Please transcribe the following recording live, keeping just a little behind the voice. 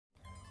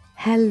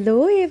Hello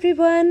every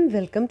one,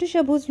 welcome to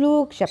Shabu's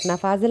vlog. Shapna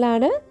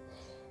ഫാസിലാണ്.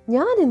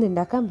 ഞാൻ ഇന്ന്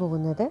ഉണ്ടാക്കാൻ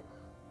പോകുന്നത്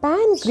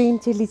പാൻ ഗ്രീൻ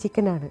ചില്ലി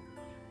ചിക്കനാണ്.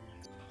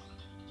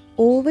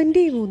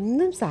 ഓവൻ്റെയും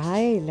ഒന്നും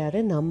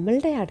സഹായമില്ലാതെ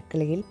നമ്മളുടെ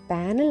അടുക്കളയിൽ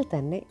പാനിൽ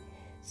തന്നെ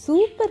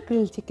സൂപ്പർ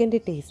ഗ്രിൽ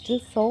ചിക്കൻ്റെ ടേസ്റ്റിൽ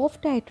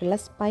സോഫ്റ്റ് ആയിട്ടുള്ള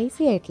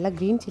സ്പൈസി ആയിട്ടുള്ള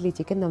ഗ്രീൻ ചില്ലി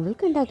ചിക്കൻ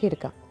നമ്മൾക്ക്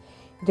ഉണ്ടാക്കിയെടുക്കാം.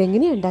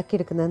 ഇതെങ്ങനെയാണ്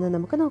ഉണ്ടാക്കിയെടുക്കുന്നതെന്ന്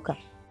നമുക്ക് നോക്കാം.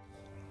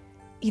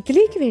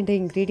 ഇതിലേക്ക് വേണ്ട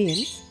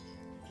ഇൻഗ്രീഡിയൻസ്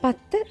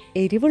 10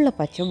 എരിവുള്ള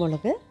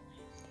പച്ചമുളക്,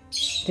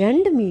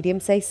 2 മീഡിയം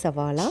സൈസ്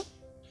സവാള,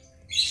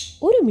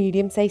 1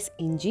 മീഡിയം സൈസ്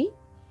ഇഞ്ചി,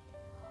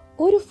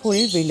 1 ഫുൾ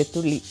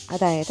വെളുത്തുള്ളി,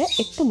 അതായത്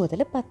 8 മുതൽ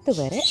 10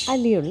 വരെ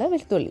അല്ലിയുള്ള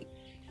വെളുത്തുള്ളി,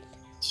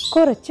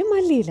 കുറച്ച്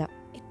മല്ലിയില.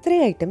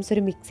 ഇത്രയും ഐറ്റംസ്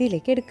ഒരു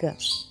മിക്സിയിലേക്ക് എടുക്കുക.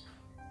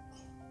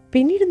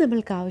 പിന്നീട്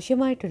നമ്മൾക്ക്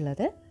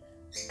ആവശ്യമായിട്ടുള്ളത്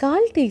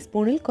 1/4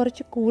 ടീസ്പൂണിൽ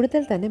കുറച്ച്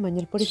കൂടുതൽ തന്നെ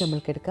മഞ്ഞൾപ്പൊടി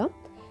നമ്മൾക്ക് എടുക്കാം.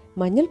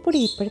 മഞ്ഞൾപ്പൊടി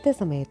ഇപ്പോഴത്തെ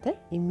സമയത്ത്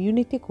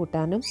ഇമ്മ്യൂണിറ്റി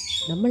കൂട്ടാനും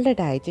നമ്മളുടെ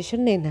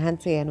ഡൈജഷൻ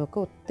എൻഹാൻസ് ചെയ്യാനും ഒക്കെ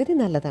ഒത്തിരി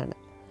നല്ലതാണ്.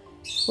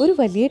 1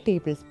 വലിയ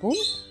table spoon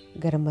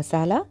garam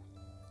masala,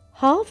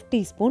 1/2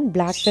 teaspoon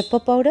black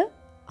pepper powder,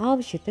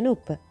 ആവശ്യത്തിന്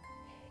ഉപ്പ്.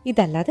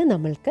 ഇതല്ലാതെ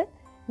നമ്മൾക്ക്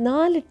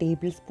 4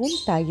 ടേബിൾ സ്പൂൺ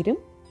തൈരും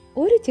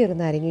 1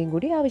 ചെറുനാരങ്ങയും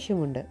കൂടി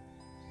ആവശ്യമുണ്ട്.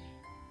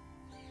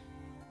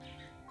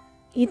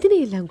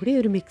 ഇതിനെല്ലാം കൂടി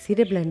ഒരു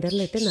മിക്സിയുടെ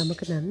ബ്ലെൻഡറിലിട്ട്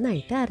നമുക്ക്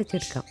നന്നായിട്ട്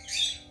അരച്ചെടുക്കാം.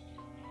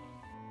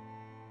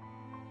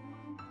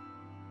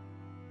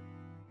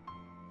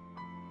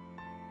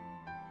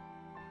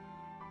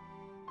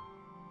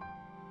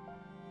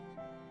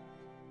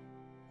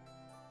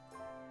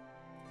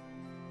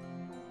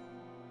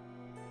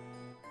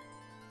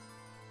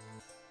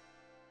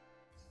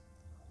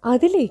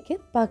 അതിലേക്ക്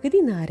പകുതി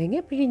നാരങ്ങ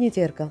പിഴിഞ്ഞ്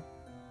ചേർക്കാം.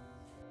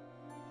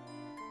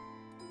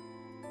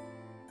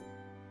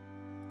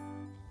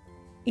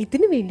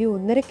 ഇതിനു വേണ്ടി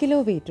 1.5 കിലോ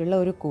വെയിറ്റുള്ള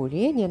ഒരു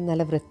കോഴിയെ ഞാൻ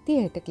നല്ല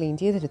വൃത്തിയായിട്ട് ക്ലീൻ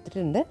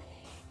ചെയ്തെടുത്തിട്ടുണ്ട്.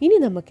 ഇനി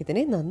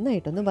നമുക്കിതിനെ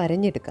നന്നായിട്ടൊന്ന്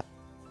വരഞ്ഞെടുക്കാം.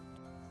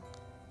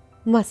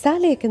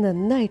 മസാലയൊക്കെ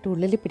നന്നായിട്ട്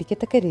ഉള്ളിൽ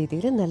പിടിക്കത്തക്ക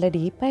രീതിയിൽ നല്ല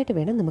ഡീപ്പായിട്ട്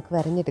വേണം നമുക്ക്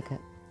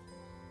വരഞ്ഞെടുക്കാൻ.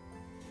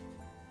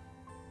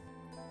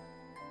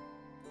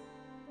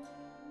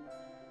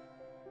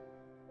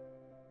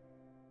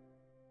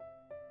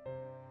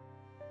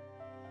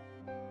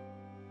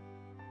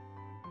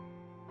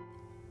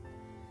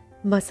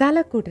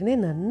 മസാലക്കൂട്ടിനെ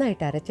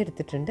നന്നായിട്ട്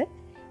അരച്ചെടുത്തിട്ടുണ്ട്.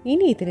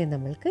 ഇനി ഇതിനെ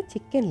നമ്മൾക്ക്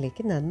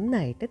ചിക്കനിലേക്ക്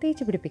നന്നായിട്ട്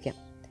തേച്ച് പിടിപ്പിക്കാം.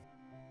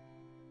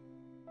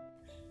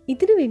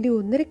 ഇതിനു വേണ്ടി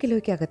 1.5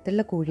 കിലോയ്ക്ക്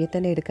അകത്തുള്ള കോഴിയെ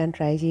തന്നെ എടുക്കാൻ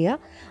ട്രൈ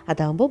ചെയ്യുക.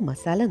 അതാകുമ്പോൾ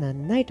മസാല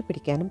നന്നായിട്ട്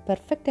പിടിക്കാനും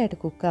പെർഫെക്റ്റായിട്ട്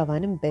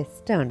കുക്കാവാനും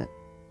ബെസ്റ്റാണ്.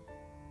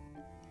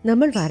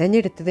 നമ്മൾ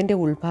വരഞ്ഞെടുത്തതിൻ്റെ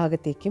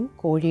ഉൾഭാഗത്തേക്കും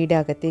കോഴിയുടെ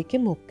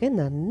അകത്തേക്കും ഒക്കെ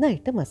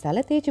നന്നായിട്ട് മസാല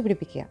തേച്ച്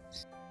പിടിപ്പിക്കുക.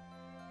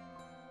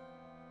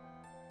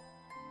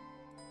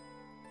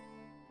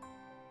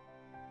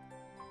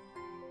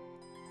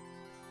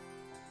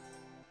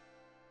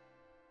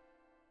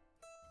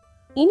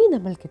 ഇനി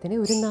നമ്മൾക്കിതിനെ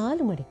ഒരു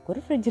 4 മണിക്കൂർ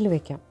ഫ്രിഡ്ജിൽ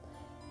വയ്ക്കാം.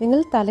 നിങ്ങൾ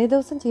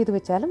തലേദിവസം ചെയ്തു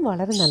വെച്ചാലും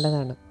വളരെ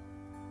നല്ലതാണ്.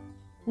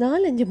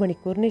 4-5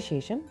 മണിക്കൂറിന്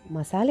ശേഷം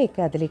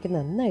മസാലയൊക്കെ അതിലേക്ക്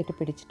നന്നായിട്ട്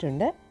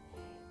പിടിച്ചിട്ടുണ്ട്.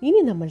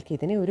 ഇനി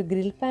നമ്മൾക്കിതിനെ ഒരു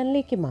ഗ്രിൽ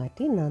പാനിലേക്ക്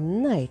മാറ്റി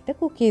നന്നായിട്ട്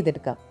കുക്ക്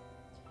ചെയ്തെടുക്കാം.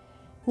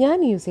 ഞാൻ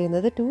യൂസ്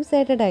ചെയ്യുന്നത് 2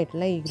 സൈഡഡ്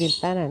ആയിട്ടുള്ള ഈ ഗ്രിൽ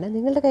പാനാണ്.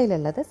 നിങ്ങളുടെ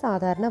കയ്യിലുള്ളത്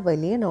സാധാരണ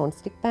വലിയ നോൺ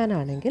സ്റ്റിക്ക് പാൻ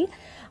ആണെങ്കിൽ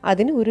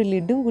അതിന് ഒരു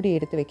ലിഡും കൂടി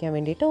എടുത്ത് വെക്കാൻ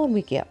വേണ്ടിയിട്ട്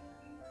ഓർമ്മിക്കുക.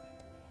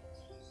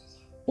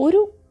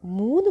 ഒരു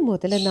 3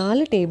 മുതൽ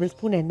 4 ടേബിൾ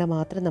സ്പൂൺ എണ്ണ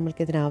മാത്രം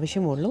നമ്മൾക്കിതിന്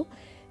ആവശ്യമുള്ളൂ.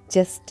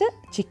 ജസ്റ്റ്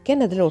ചിക്കൻ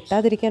അതിൽ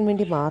ഒട്ടാതിരിക്കാൻ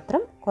വേണ്ടി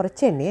മാത്രം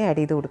കുറച്ച് എണ്ണയെ ആഡ്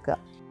ചെയ്ത് കൊടുക്കുക.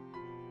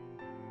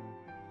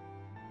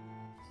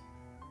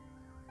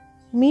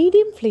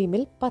 മീഡിയം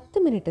ഫ്ലെയിമിൽ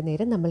 10 മിനിറ്റ്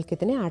നേരം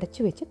നമ്മൾക്കിതിനെ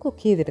അടച്ചു വെച്ച്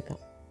കുക്ക് ചെയ്തെടുക്കാം.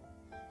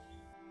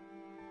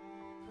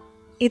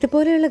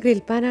 ഇതുപോലെയുള്ള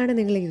ഗ്രിൽ പാനാണ്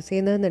നിങ്ങൾ യൂസ്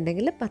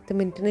ചെയ്യുന്നതെന്നുണ്ടെങ്കിൽ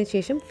 10 മിനിറ്റിന്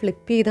ശേഷം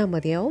ഫ്ലിപ്പ് ചെയ്താൽ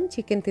മതിയാവും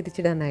ചിക്കൻ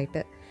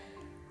തിരിച്ചിടാനായിട്ട്.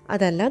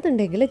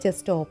 അതല്ലാന്നുണ്ടെങ്കിൽ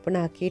ജസ്റ്റ് ഓപ്പൺ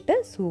ആക്കിയിട്ട്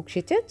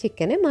സൂക്ഷിച്ച്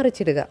ചിക്കനെ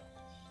മറിച്ചിടുക.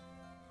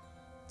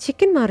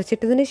 ചിക്കൻ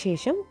മറിച്ചിട്ടതിന്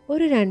ശേഷം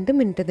ഒരു 2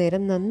 മിനിറ്റ്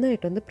നേരം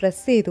നന്നായിട്ടൊന്ന്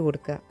പ്രസ് ചെയ്ത്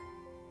കൊടുക്കുക.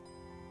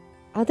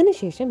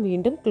 അതിനുശേഷം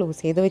വീണ്ടും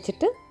ക്ലോസ് ചെയ്ത്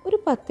വെച്ചിട്ട് ഒരു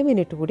 10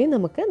 മിനിറ്റ് കൂടി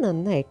നമുക്ക്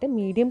നന്നായിട്ട്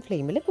മീഡിയം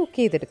ഫ്ലെയിമിൽ കുക്ക്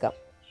ചെയ്തെടുക്കാം.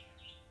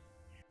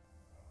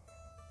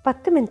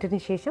 10 മിനിറ്റിന്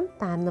ശേഷം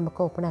പാൻ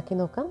നമുക്ക് ഓപ്പൺ ആക്കി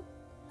നോക്കാം.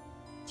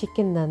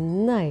 ചിക്കൻ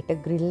നന്നായിട്ട്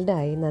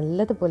ഗ്രിൽഡായി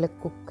നല്ലതുപോലെ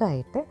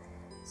കുക്കായിട്ട്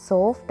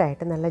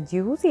സോഫ്റ്റായിട്ട് നല്ല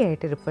ജ്യൂസി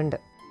ആയിട്ട് ഇരിപ്പുണ്ട്.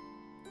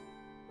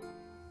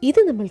 ഇത്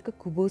നമ്മൾക്ക്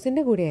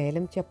കുബൂസിൻ്റെ കൂടെ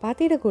ആയാലും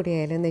ചപ്പാത്തിയുടെ കൂടെ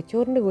ആയാലും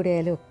നെച്ചോറിൻ്റെ കൂടെ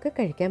ആയാലും ഒക്കെ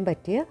കഴിക്കാൻ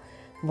പറ്റിയ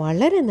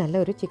വളരെ നല്ല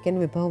ഒരു ചിക്കൻ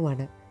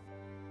വിഭവമാണ്.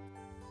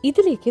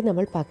 ഇതിലേക്ക്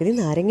നമ്മൾ പകുതി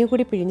നാരങ്ങ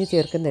കൂടി പിഴിഞ്ഞ്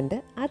ചേർക്കുന്നുണ്ട്.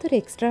 അതൊരു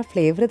എക്സ്ട്രാ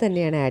ഫ്ലേവർ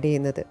തന്നെയാണ് ആഡ്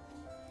ചെയ്യുന്നത്.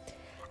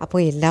 അപ്പോൾ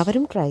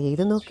എല്ലാവരും ട്രൈ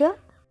ചെയ്ത് നോക്കുക.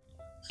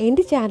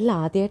 എൻ്റെ ചാനൽ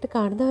ആദ്യമായിട്ട്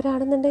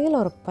കാണുന്നവരാണെന്നുണ്ടെങ്കിൽ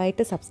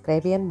ഉറപ്പായിട്ട്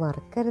സബ്സ്ക്രൈബ് ചെയ്യാൻ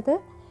മറക്കരുത്.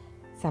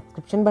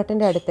 സബ്സ്ക്രിപ്ഷൻ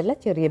ബട്ടൻ്റെ അടുത്തുള്ള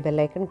ചെറിയ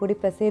ബെല്ലൈക്കൺ കൂടി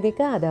പ്രസ്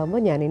ചെയ്തേക്കുക.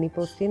 അതാകുമ്പോൾ ഞാനിനി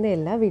പോസ്റ്റ് ചെയ്യുന്ന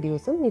എല്ലാ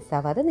വീഡിയോസും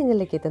മിസ്സാവാതെ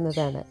നിങ്ങളിലേക്ക്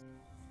എത്തുന്നതാണ്.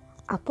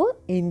 അപ്പോൾ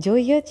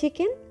എൻജോയ് യുവർ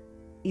ചിക്കൻ.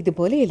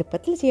 ഇതുപോലെ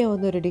എളുപ്പത്തിൽ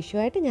ചെയ്യാവുന്ന ഒരു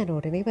ഡിഷുമായിട്ട് ഞാൻ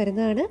ഉടനെ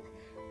വരുന്നതാണ്.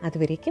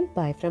 അതുവരേക്കും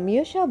ബൈ ഫ്രം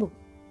യുവർ ഷാബു.